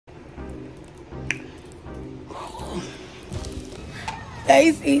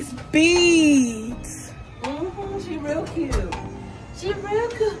face is beads. She real cute. She real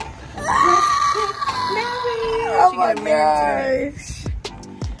cute. Mariee. Oh my gosh.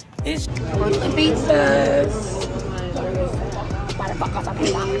 It's the pizzas.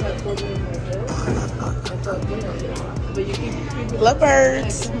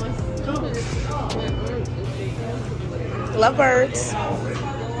 Lovebirds. Lovebirds.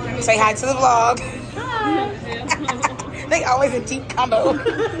 Say hi to the vlog. Hi. They always a deep combo. On the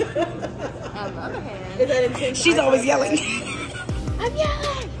other hand, is that intense? She's always yelling. I'm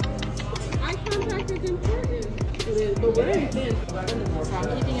yelling. Eye contact is important. It is, but we're intense. So I'm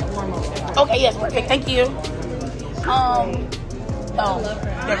keeping it warm over. Okay, yes, perfect. Thank you. Oh,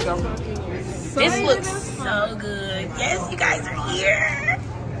 there we go. This looks so good. Yes, you guys are here.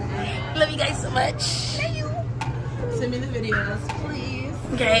 Love you guys so much. Thank you. Send me the videos, please.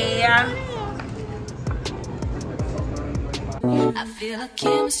 Okay. I feel a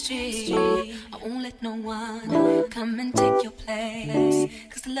chemistry. I won't let no one come and take your place.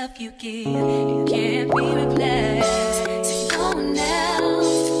 Cause the love you give, it can't be replaced. See no one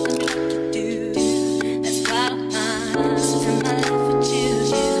else to love me like you do. That's bottom line. Spend my life with you.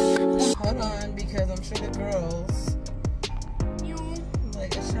 Hold on, because I'm sure the girls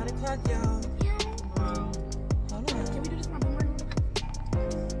like a shot o'clock, y'all. Hold on. Can we do this one more?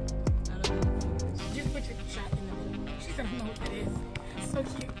 I don't know. Just put your shot in the middle. She doesn't know what that is. So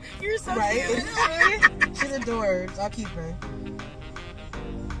cute. You're so Right? cute. She's adored. I'll keep her.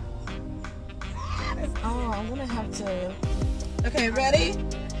 Oh, I'm gonna have to. Okay, ready?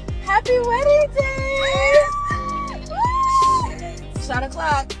 Happy wedding day! Shot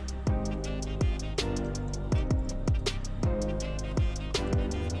o'clock.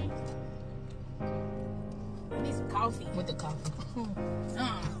 I need some coffee. With the coffee.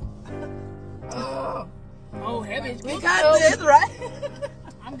 Oh, heavy. We got this, right?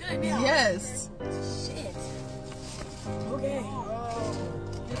 I'm good now. Yes. Shit. Okay.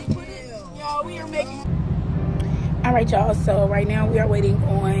 Y'all, we are making. All right, y'all. So right now we are waiting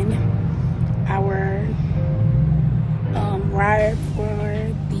on our ride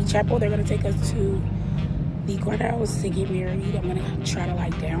for the chapel. They're gonna take us to the courthouse to get married. I'm gonna try to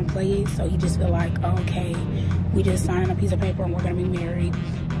like downplay it so he just feel like, oh, okay, we just signed a piece of paper and we're gonna be married.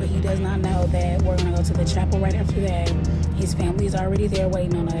 But he does not know that we're gonna go to the chapel right after that. His family is already there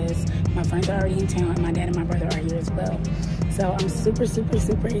waiting on us. My friends are already in town, and my dad and my brother are here as well. So I'm super, super,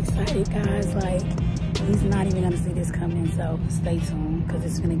 super excited, guys. Like, he's not even gonna see this coming, so stay tuned because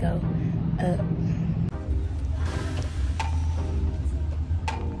it's gonna go up.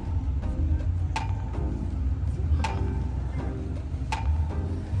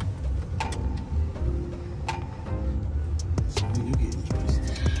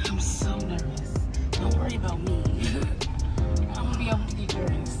 I'm so nervous. Don't worry about me. I'm gonna be able to get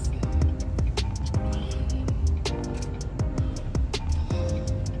dressed.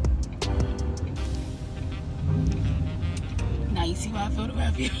 Now you see why I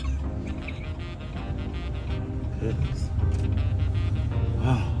photograph you? Goodness.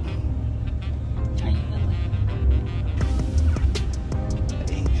 Wow. How you feeling?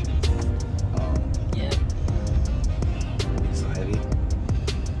 Anxious. Yeah. Excited.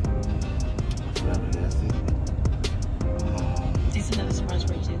 Flabbergasted. It's another surprise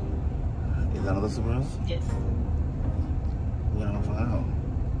for you too. Is that another surprise? Yes. When am I find out?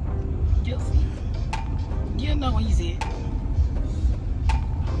 You'll see. You'll know when you see it.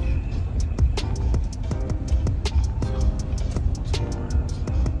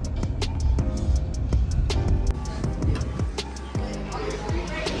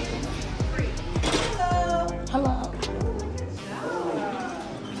 Hello.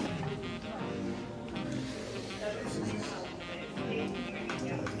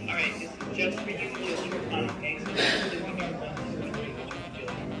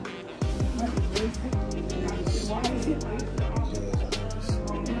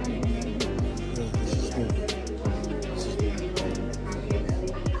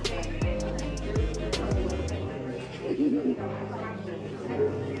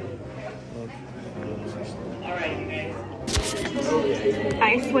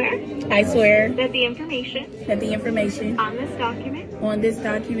 I swear that the information on this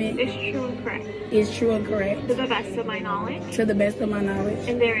document is true and correct. To the best of my knowledge.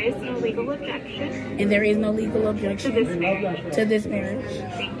 And there is no legal objection. To this marriage.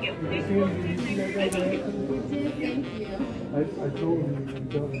 Thank you. I told him to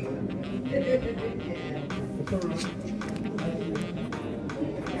go.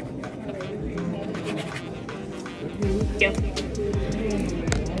 Yep.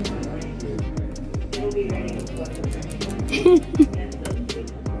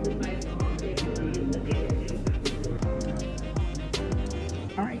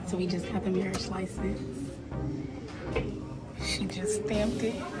 just stamped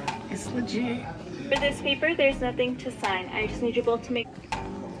it. It's legit. For this paper, there's nothing to sign. I just need you both to make...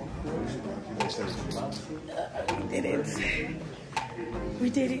 We did it. We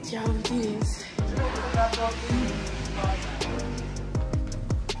did it, y'all. We did it.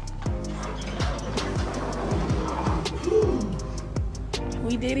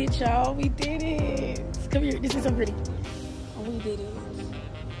 We did it, y'all. We did it. Come here. This is so pretty. We did it.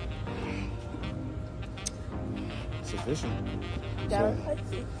 It's official. Gotta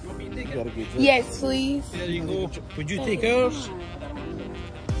You gotta get dressed. Yes, please. There you go. Would you take ours?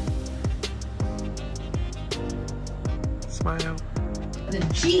 Smile. The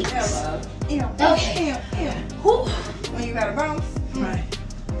Jeeps. Okay. When you gotta bounce. Right.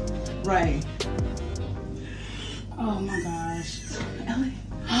 Right. Oh my gosh. Ellie.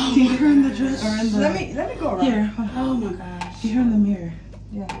 Oh, Get her in the dress. Or in the... Let me go around. Here. Oh my gosh. Get her in the mirror.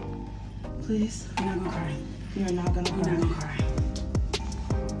 Yeah. Please. You're not gonna cry. You're not gonna cry. You're not gonna cry.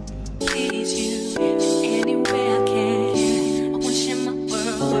 Please you any way I can. I want you in my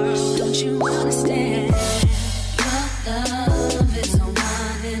world. Don't you understand? Your love is a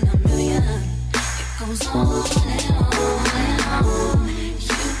one in a million. It goes on and on and on.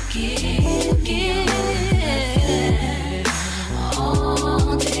 You give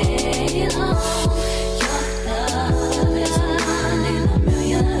all day long. Your love is a one in a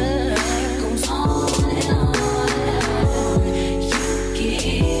million. It goes on and on and on. You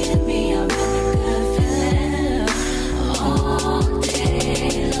give me a really good feeling all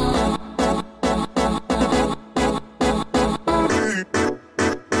day long.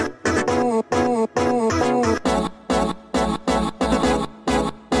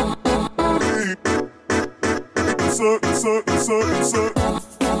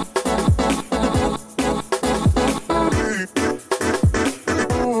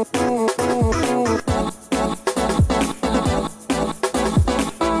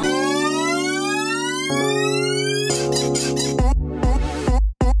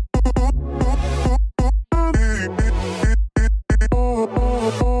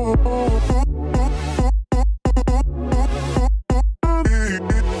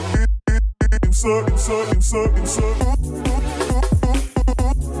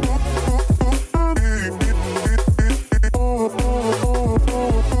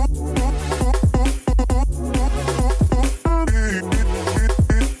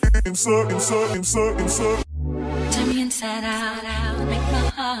 Turn me inside out, make my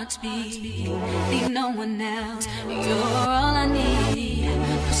heart speak. Leave no one else. You're all I need.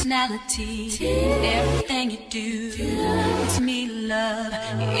 Personality, everything you do. It's me, love,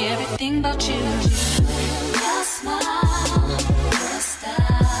 everything about you. Your smile, your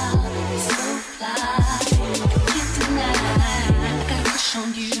style, so fly. I can't deny, I got a crush on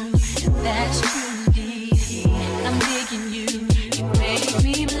you, and that's true indeed. I'm digging you, you make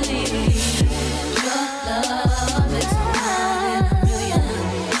me believe. Your love is one in a million.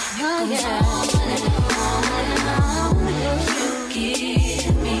 It goes on and on and on. You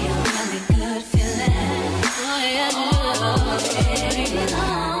give me a really good feeling all day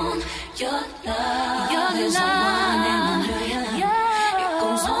long. Your love.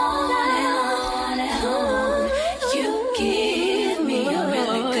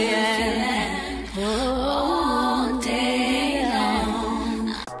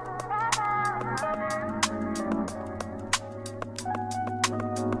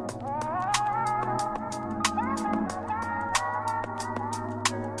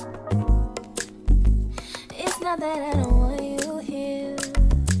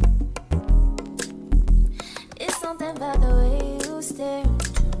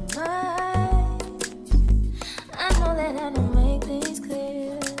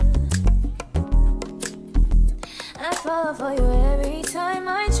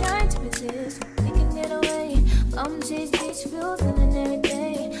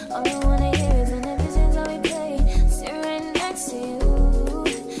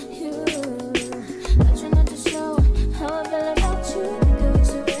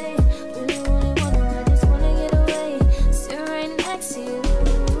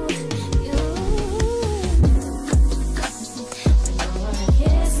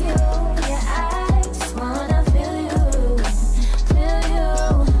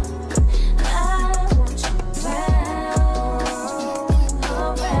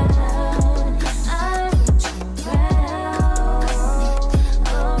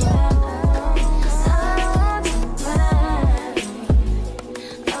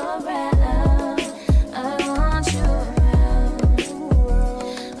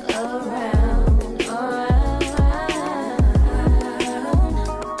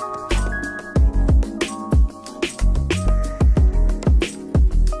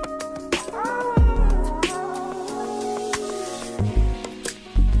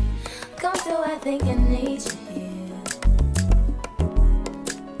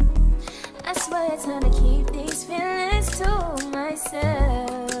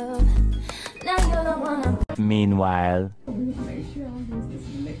 Meanwhile. Make sure all business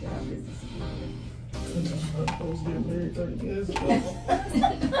and make it our business. I was getting married 30 years ago.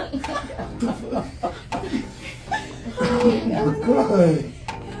 Oh my God.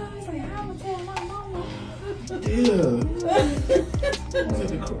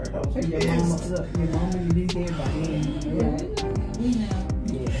 Your mama, you did everybody. Right? We know.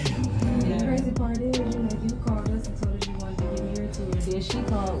 Yeah. The crazy part is, you called us and told us you wanted to get married to her. Then she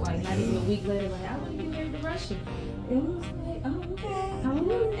called, like, not even a week later, like, I want to get married to Russia. And we was like, oh, okay.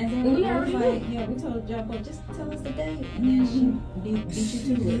 And then we were like, yeah, we told y'all, but just tell us the date. And then she beat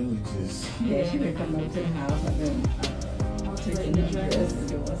you to it. Yeah, she been coming over to the house. I've been taking the dress and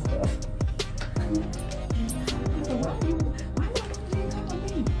doing stuff.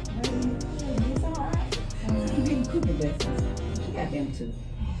 Cooking lessons. She got them too.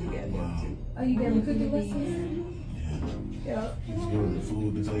 Oh, you got me cooking lessons? Yeah. She's giving the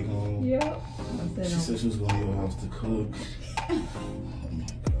food to take home. Yep. She said she was going to your house to cook. Oh my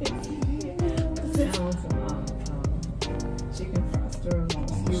God.